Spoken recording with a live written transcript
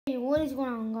Hey, what is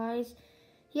going on, guys?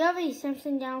 You have a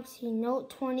Samsung Galaxy Note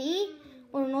 20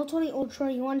 or Note 20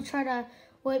 Ultra. You want to try to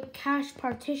wipe cache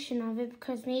partition of it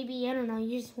because maybe, I don't know,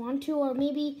 you just want to, or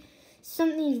maybe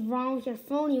something's wrong with your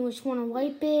phone. You just want to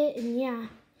wipe it, and yeah.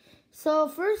 So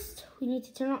first, we need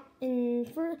to turn off,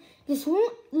 this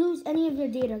won't lose any of your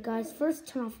data, guys. First,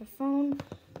 turn off your phone.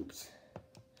 Oops.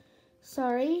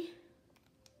 Sorry.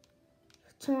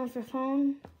 Turn off your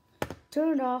phone.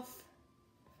 Turn it off.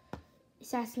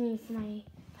 It's asking me for my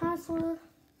password.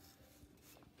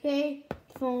 Okay,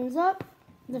 phone's up,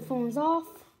 the phone's off.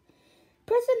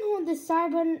 Press and hold the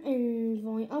side button and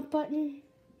volume up button.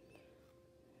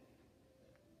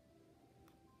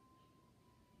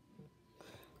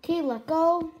 Okay, let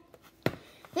go.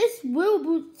 This will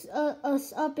boot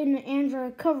us up in the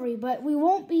Android recovery, but we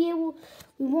won't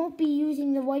be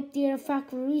using the wipe data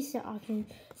factory reset option.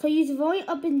 So use the volume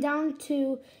up and down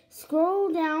to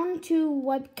scroll down to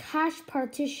wipe cache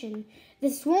partition.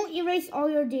 This won't erase all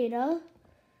your data.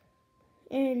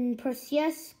 And press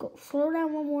yes. Scroll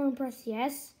down one more and press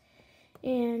yes.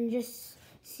 And just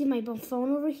see my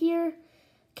phone over here.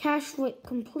 Cache wipe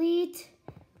complete.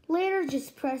 Later,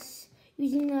 just press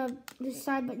using the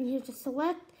side button here to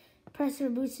select. Press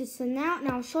reboot system now.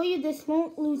 Now I'll show you this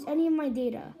won't lose any of my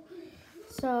data.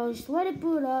 So just let it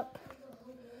boot up.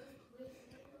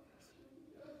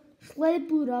 Just let it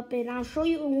boot up and I'll show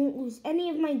you it won't lose any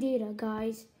of my data,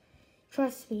 guys.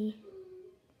 Trust me.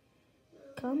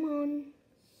 Come on.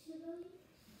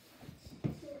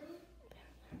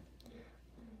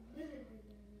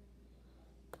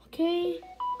 Okay.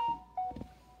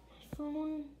 My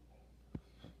phone.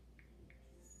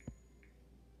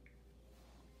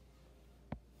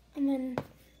 And then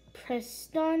press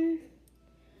done.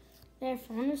 Their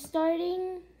phone is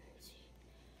starting.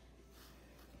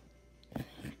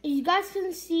 You guys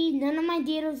can see none of my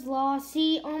data is lost.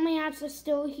 See, all my apps are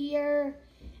still here.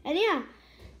 And yeah,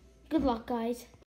 good luck, guys.